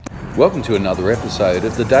Welcome to another episode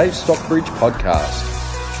of the Dave Stockbridge Podcast.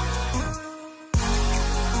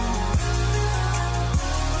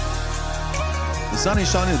 The sun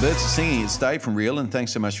is shining, the birds are singing. It's Dave from Real, and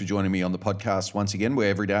thanks so much for joining me on the podcast once again,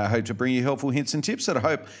 where every day I hope to bring you helpful hints and tips that I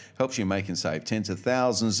hope helps you make and save tens of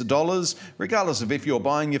thousands of dollars, regardless of if you're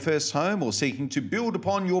buying your first home or seeking to build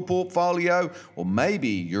upon your portfolio, or maybe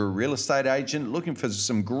you're a real estate agent looking for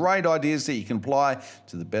some great ideas that you can apply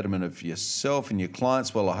to the betterment of yourself and your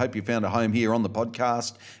clients. Well, I hope you found a home here on the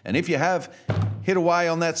podcast, and if you have, hit away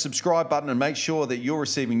on that subscribe button and make sure that you're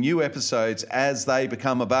receiving new episodes as they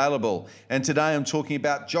become available. And today I'm talking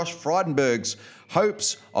about Josh Frydenberg's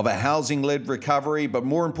hopes of a housing-led recovery, but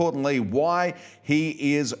more importantly, why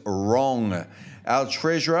he is wrong. Our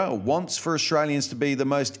Treasurer wants for Australians to be the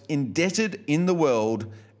most indebted in the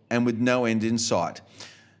world and with no end in sight.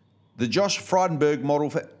 The Josh Frydenberg model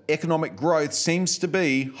for economic growth seems to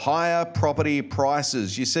be higher property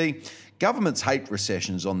prices. You see, governments hate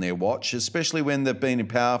recessions on their watch, especially when they've been in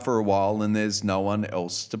power for a while and there's no one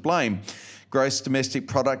else to blame. Gross domestic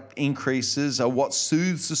product increases are what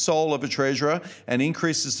soothes the soul of a treasurer and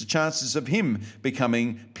increases the chances of him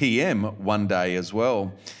becoming PM one day as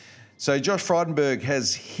well. So Josh Frydenberg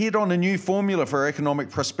has hit on a new formula for economic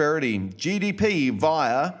prosperity: GDP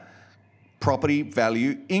via property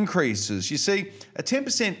value increases. You see, a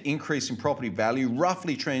 10% increase in property value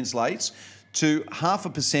roughly translates to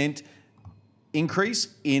 0.5% increase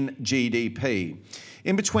in GDP.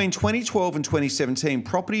 In between 2012 and 2017,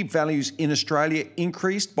 property values in Australia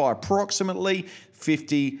increased by approximately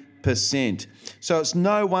 50%. So it's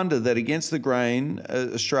no wonder that against the grain,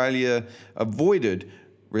 Australia avoided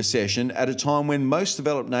recession at a time when most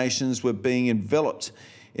developed nations were being enveloped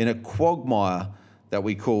in a quagmire that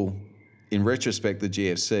we call, in retrospect, the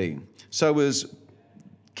GFC. So was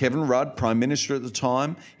Kevin Rudd, Prime Minister at the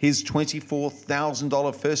time, his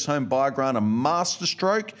 $24,000 first home buyer grant a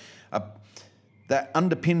masterstroke that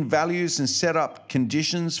underpinned values and set up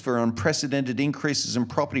conditions for unprecedented increases in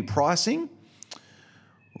property pricing?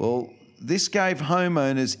 Well, this gave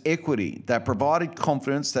homeowners equity that provided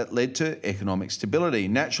confidence that led to economic stability.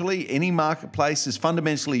 Naturally, any marketplace is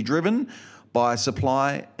fundamentally driven by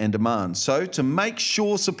supply and demand. So to make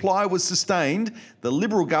sure supply was sustained, the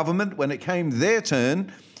Liberal government, when it came their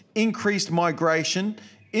turn, increased migration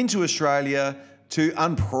into Australia to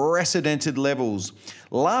unprecedented levels.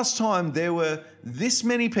 Last time there were this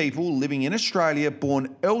many people living in Australia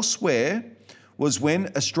born elsewhere was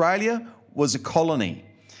when Australia was a colony.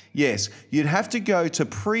 Yes, you'd have to go to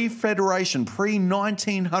pre-Federation,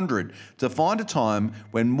 pre-1900 to find a time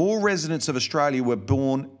when more residents of Australia were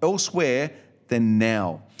born elsewhere than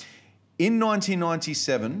now. In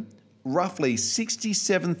 1997, roughly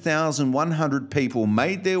 67,100 people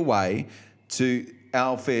made their way to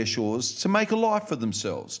our fair shores to make a life for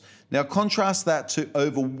themselves. Now contrast that to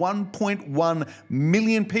over 1.1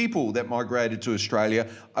 million people that migrated to Australia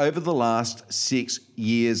over the last 6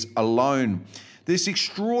 years alone. This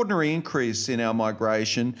extraordinary increase in our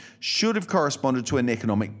migration should have corresponded to an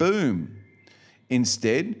economic boom.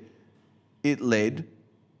 Instead, it led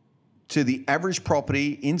to the average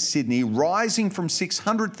property in Sydney rising from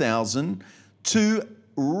 $600,000 to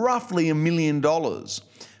roughly $1 million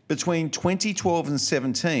between 2012 and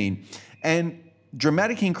 17, and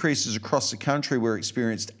dramatic increases across the country were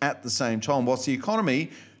experienced at the same time, whilst the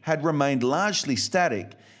economy had remained largely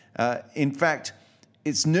static. In fact,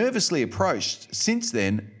 it's nervously approached since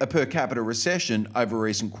then a per capita recession over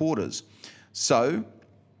recent quarters. So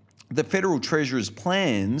the Federal Treasurer's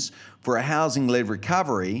plans for a housing-led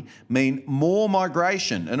recovery mean more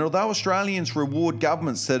migration. And although Australians reward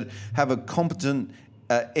governments that have a competent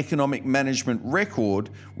economic management record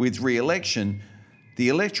with re-election, the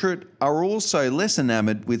electorate are also less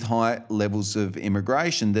enamoured with high levels of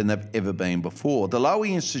immigration than they've ever been before. The Lowy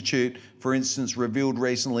Institute, for instance, revealed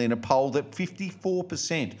recently in a poll that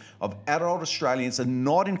 54% of adult Australians are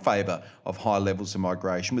not in favour of high levels of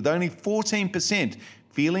migration, with only 14%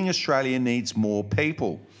 feeling Australia needs more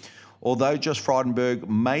people. Although Josh Frydenberg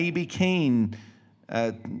may be keen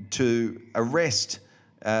to arrest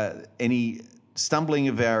any stumbling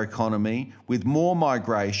of our economy with more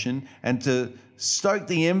migration and to stoke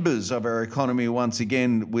the embers of our economy once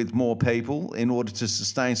again with more people in order to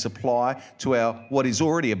sustain supply to our what is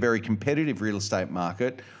already a very competitive real estate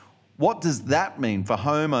market, what does that mean for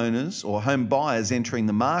homeowners or home buyers entering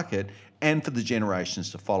the market and for the generations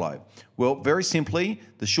to follow? Well, very simply,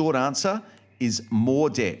 the short answer is more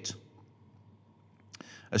debt.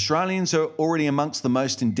 Australians are already amongst the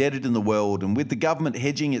most indebted in the world, and with the government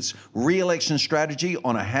hedging its re-election strategy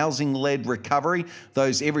on a housing-led recovery,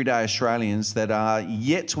 those everyday Australians that are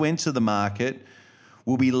yet to enter the market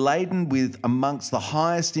will be laden with amongst the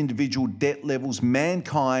highest individual debt levels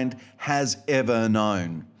mankind has ever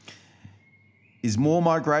known. Is more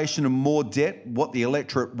migration and more debt what the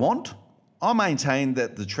electorate want? I maintain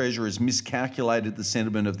that the Treasurer has miscalculated the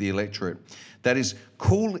sentiment of the electorate. That is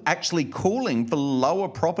actually calling for lower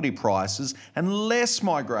property prices and less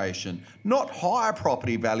migration, not higher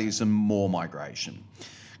property values and more migration.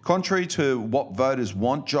 Contrary to what voters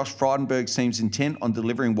want, Josh Frydenberg seems intent on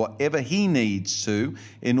delivering whatever he needs to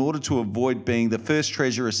in order to avoid being the first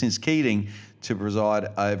Treasurer since Keating to preside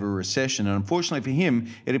over a recession. And unfortunately for him,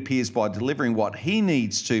 it appears by delivering what he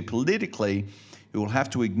needs to politically, he will have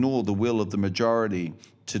to ignore the will of the majority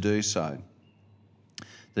to do so.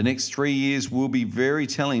 The next 3 years will be very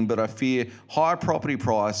telling, but I fear higher property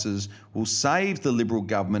prices will save the Liberal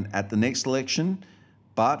government at the next election,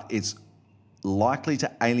 but it's likely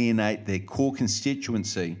to alienate their core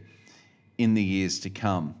constituency in the years to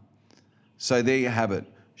come. So there you have it.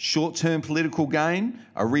 Short-term political gain,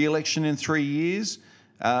 a re-election in 3 years,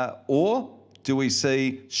 or do we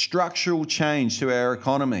see structural change to our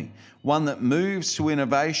economy, one that moves to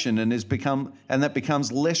innovation and that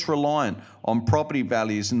becomes less reliant on property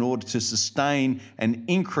values in order to sustain and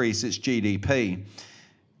increase its GDP?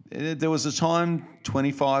 There was a time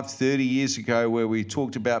 25, 30 years ago where we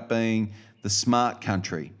talked about being the smart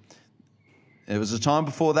country. There was a time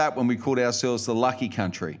before that when we called ourselves the lucky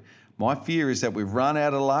country. My fear is that we've run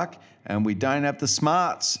out of luck and we don't have the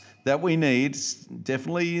smarts that we need,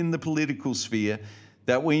 definitely in the political sphere,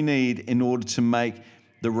 that we need in order to make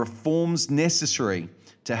the reforms necessary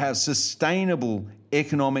to have sustainable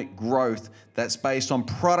economic growth that's based on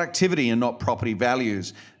productivity and not property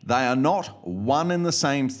values. They are not one and the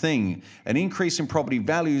same thing. An increase in property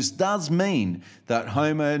values does mean that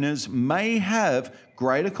homeowners may have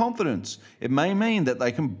greater confidence. It may mean that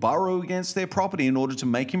they can borrow against their property in order to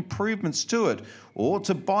make improvements to it, or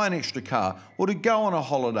to buy an extra car, or to go on a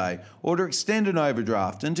holiday, or to extend an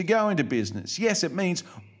overdraft and to go into business. Yes, it means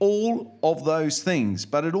all of those things,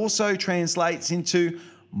 but it also translates into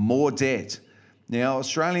more debt. Now,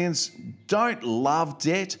 Australians don't love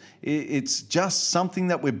debt. It's just something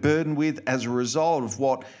that we're burdened with as a result of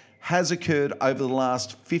what has occurred over the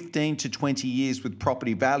last 15 to 20 years with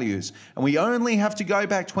property values. And we only have to go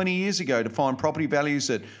back 20 years ago to find property values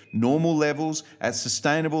at normal levels, at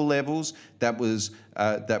sustainable levels, that was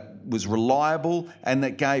reliable, and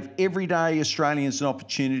that gave everyday Australians an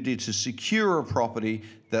opportunity to secure a property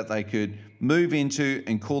that they could move into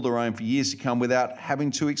and call their own for years to come without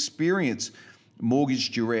having to experience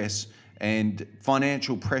mortgage duress and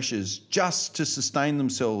financial pressures just to sustain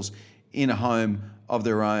themselves in a home of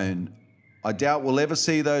their own. I doubt we'll ever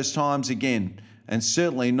see those times again, and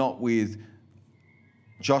certainly not with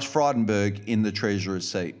Josh Frydenberg in the Treasurer's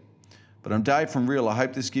seat. But I'm Dave from Real. I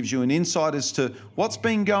hope this gives you an insight as to what's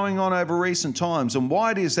been going on over recent times and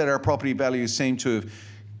why it is that our property values seem to have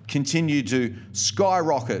continued to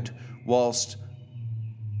skyrocket whilst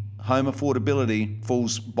home affordability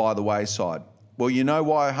falls by the wayside. Well, you know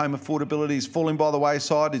why home affordability is falling by the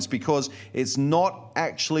wayside? It's because it's not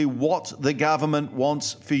actually what the government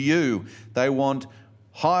wants for you. They want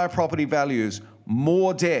higher property values,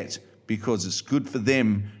 more debt, because it's good for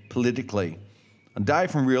them politically. And Dave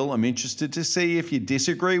from Real, I'm interested to see if you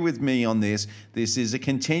disagree with me on this. This is a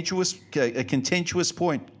contentious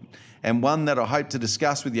point, and one that I hope to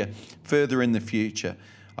discuss with you further in the future.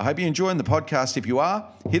 I hope you're enjoying the podcast. If you are,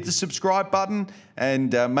 hit the subscribe button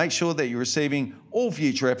and make sure that you're receiving all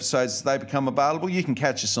future episodes as they become available. You can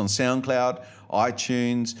catch us on SoundCloud,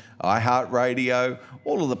 iTunes, iHeartRadio,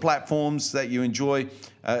 all of the platforms that you enjoy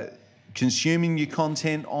consuming your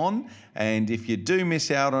content on. And if you do miss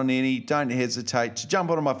out on any, don't hesitate to jump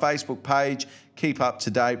onto my Facebook page, keep up to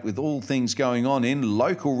date with all things going on in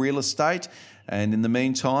local real estate. And in the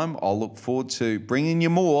meantime, I'll look forward to bringing you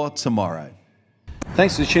more tomorrow.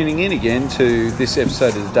 Thanks for tuning in again to this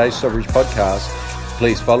episode of the Dave Stockbridge Podcast.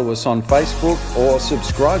 Please follow us on Facebook or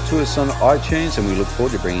subscribe to us on iTunes, and we look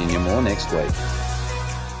forward to bringing you more next week.